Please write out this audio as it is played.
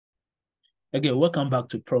Again, welcome back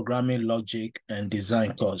to Programming Logic and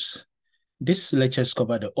Design course. This lectures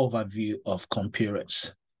cover the overview of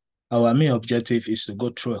computers. Our main objective is to go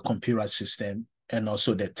through a computer system and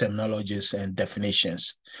also the terminologies and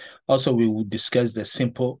definitions. Also, we will discuss the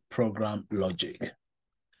simple program logic.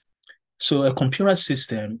 So a computer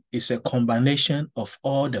system is a combination of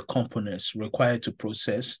all the components required to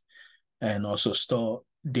process and also store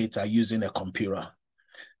data using a computer.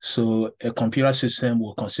 So a computer system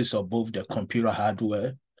will consist of both the computer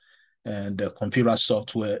hardware and the computer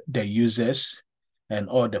software, the users, and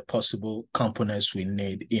all the possible components we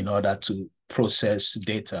need in order to process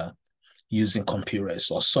data using computers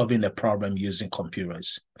or solving a problem using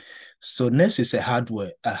computers. So next is a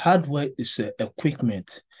hardware. A hardware is an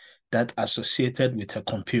equipment that associated with a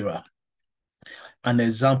computer. An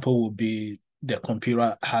example would be the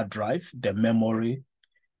computer hard drive, the memory,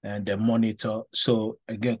 and the monitor. So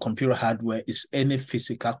again, computer hardware is any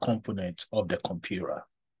physical component of the computer.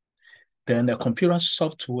 Then the computer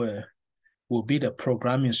software will be the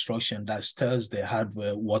program instruction that tells the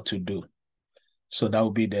hardware what to do. So that will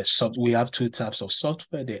be the software. We have two types of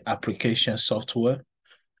software, the application software,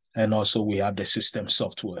 and also we have the system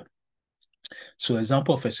software. So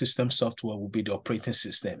example of a system software will be the operating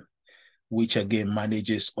system, which again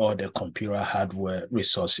manages all the computer hardware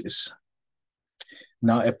resources.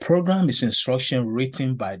 Now, a program is instruction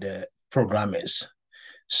written by the programmers.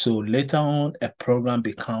 So later on, a program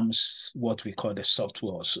becomes what we call the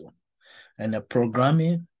software also. And the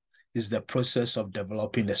programming is the process of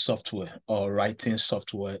developing the software or writing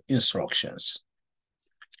software instructions.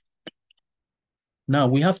 Now,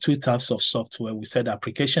 we have two types of software. We said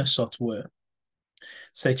application software,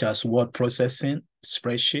 such as word processing,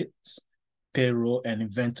 spreadsheets, payroll and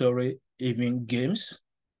inventory, even games,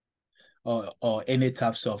 or any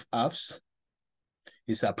types of apps.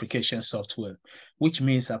 Is application software, which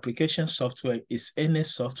means application software is any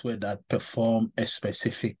software that performs a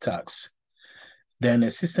specific task. Then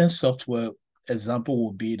a system software example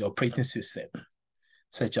would be the operating system,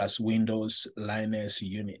 such as Windows, Linux,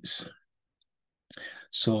 Unix.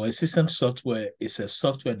 So a system software is a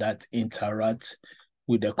software that interacts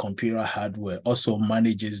with the computer hardware, also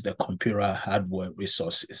manages the computer hardware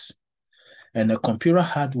resources. And the computer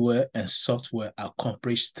hardware and software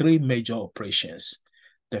accomplish three major operations.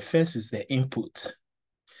 The first is the input.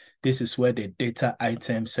 This is where the data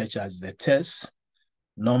items such as the text,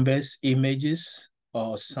 numbers, images,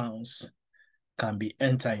 or sounds can be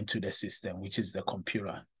entered into the system, which is the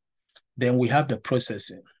computer. Then we have the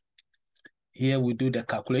processing. Here we do the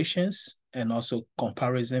calculations and also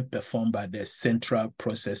comparison performed by the central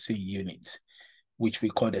processing unit, which we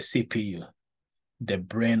call the CPU, the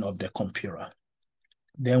brain of the computer.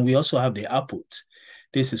 Then we also have the output.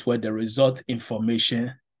 This is where the result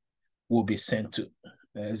information will be sent to.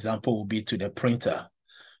 The example will be to the printer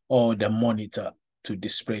or the monitor to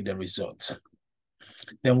display the results.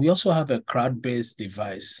 Then we also have a cloud-based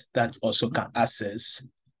device that also can access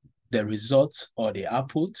the results or the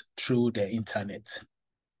output through the internet.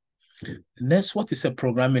 Next, what is a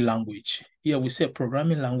programming language? Here we say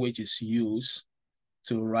programming language is used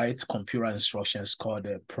to write computer instructions called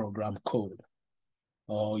a program code,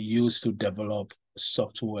 or used to develop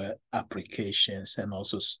software applications and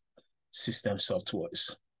also system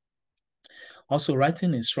softwares. Also,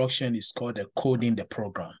 writing instruction is called coding the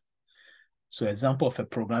program. So example of a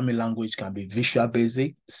programming language can be Visual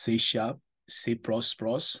Basic, C#, C++,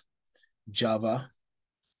 Java,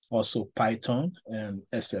 also Python, and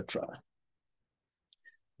etc.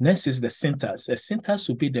 Next is the syntax. A syntax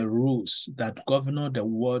will be the rules that govern the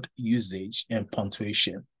word usage and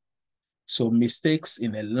punctuation. So mistakes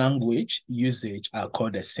in a language usage are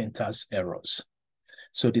called the syntax errors.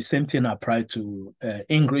 So the same thing applies to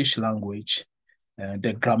English language.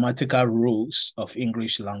 The grammatical rules of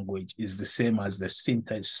English language is the same as the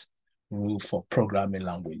syntax rule for programming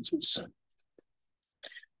languages.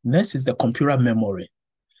 Next is the computer memory.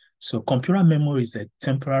 So computer memory is a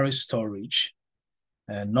temporary storage.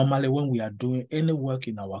 Normally, when we are doing any work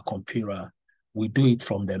in our computer, we do it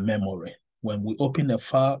from the memory. When we open the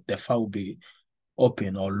file will be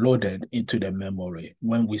open or loaded into the memory.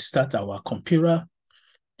 When we start our computer,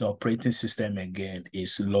 the operating system again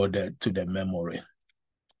is loaded to the memory.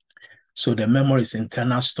 So the memory is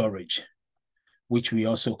internal storage, which we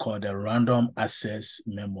also call the random access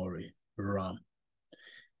memory, RAM.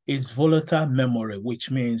 It's volatile memory,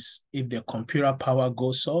 which means if the computer power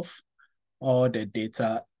goes off, all the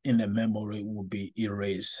data in the memory will be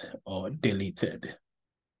erased or deleted.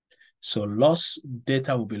 So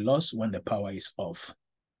data will be lost when the power is off.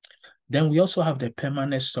 Then we also have the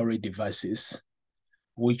permanent storage devices,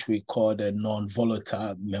 which we call the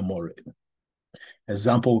non-volatile memory.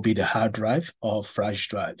 Example would be the hard drive or flash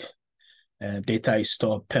drive. Data is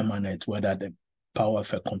stored permanent, whether the power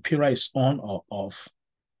of a computer is on or off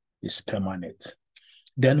is permanent.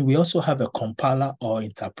 Then we also have a compiler or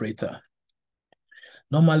interpreter.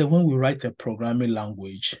 Normally, when we write a programming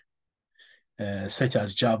language, such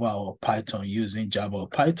as Java or Python, using Java or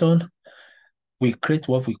Python, we create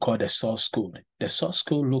what we call the source code. The source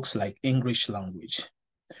code looks like English language.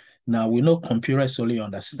 Now, we know computers only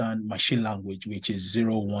understand machine language, which is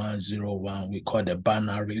 0101. We call the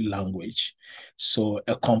binary language. So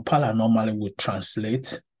a compiler normally would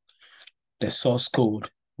translate the source code,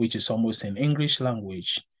 which is almost in English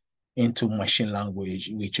language, into machine language,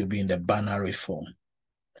 which will be in the binary form.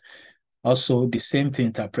 Also, the same thing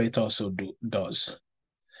interpreter also does.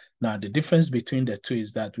 Now, the difference between the two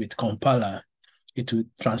is that with compiler, it will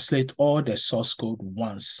translate all the source code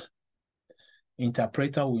once.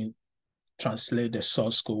 Interpreter will translate the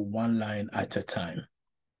source code one line at a time.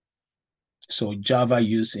 So Java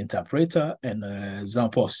uses interpreter, and an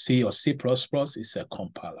example of C or C++ is a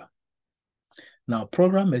compiler. Now,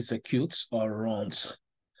 program executes or runs.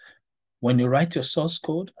 When you write your source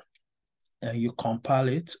code, and you compile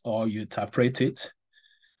it or you interpret it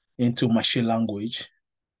into machine language,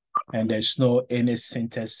 and there's no any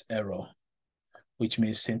syntax error, which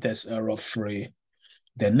means syntax error free.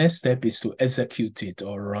 The next step is to execute it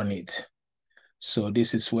or run it. So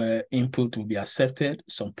this is where input will be accepted,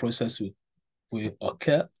 some process will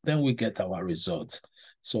occur, then we get our result.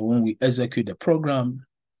 So when we execute the program,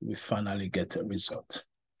 we finally get a result.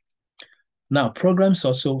 Now, programs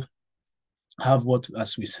also have what,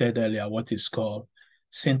 as we said earlier, what is called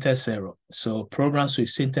syntax error. So programs with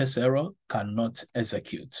syntax error cannot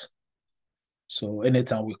execute. So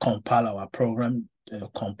anytime we compile our program,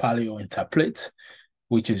 compile or interpret,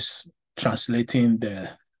 which is translating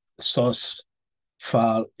the source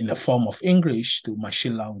file in the form of English to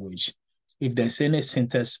machine language, if there's any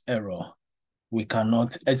syntax error, we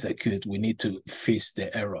cannot execute. We need to fix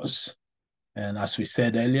the errors. And as we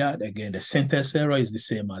said earlier, again, the syntax error is the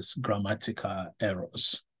same as grammatical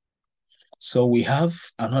errors. So we have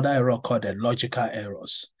another error called the logical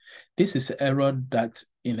errors. This is an error that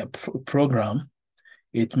in a program,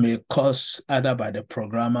 it may cause either by the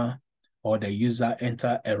programmer or the user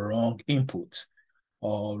enter a wrong input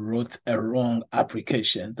or wrote a wrong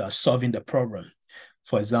application that's solving the problem.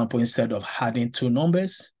 For example, instead of adding two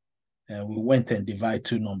numbers, we went and divide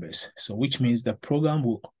two numbers. So which means the program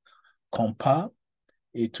will compile,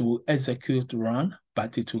 it will execute, run,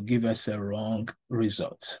 but it will give us a wrong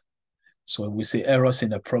result. So we say errors in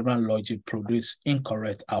the program logic produce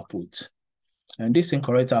incorrect output. And this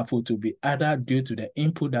incorrect output will be either due to the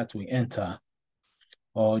input that we enter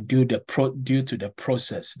or due to the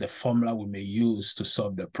process, the formula we may use to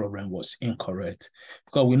solve the problem was incorrect.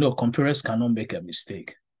 Because we know computers cannot make a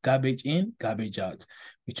mistake. Garbage in, garbage out,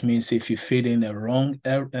 which means if you feed in a wrong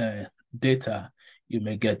data, you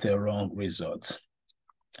may get a wrong result.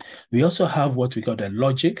 We also have what we call the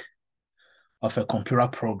logic of a computer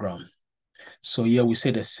program. So here we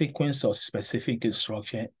say the sequence of specific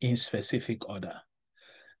instruction in specific order.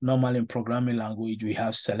 Normally in programming language, we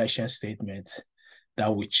have selection statements that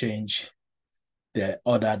will change the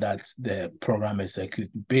order that the program executes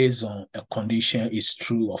based on a condition is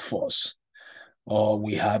true or false. Or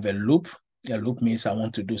we have a loop. A loop means I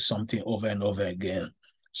want to do something over and over again.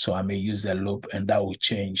 So I may use a loop and that will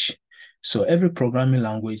change. So every programming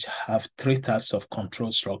language have three types of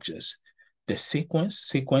control structures. The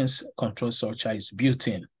sequence control structure is built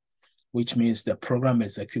in, which means the program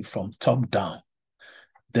executes from top down.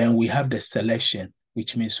 Then we have the selection,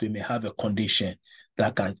 which means we may have a condition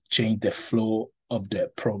that can change the flow of the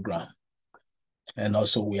program. And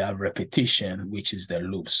also we have repetition, which is the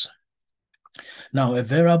loops. Now, a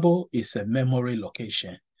variable is a memory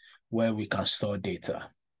location where we can store data.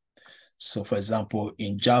 So for example,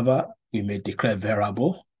 in Java, we may declare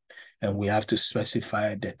variable and we have to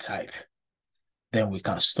specify the type. Then we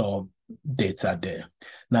can store data there.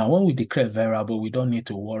 Now, when we declare variable, we don't need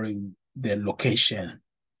to worry the location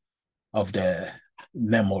of the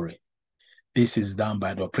memory. This is done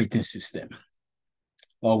by the operating system.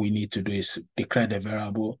 All we need to do is declare the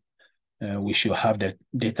variable. We should have the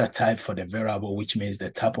data type for the variable, which means the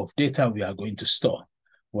type of data we are going to store,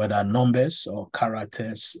 whether numbers or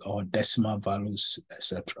characters or decimal values,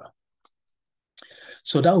 etc.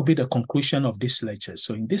 So that will be the conclusion of this lecture.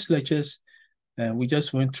 So in this lectures, we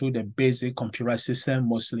just went through the basic computer system,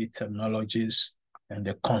 mostly technologies and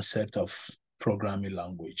the concept of programming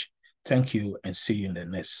language. Thank you and see you in the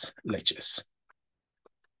next lectures.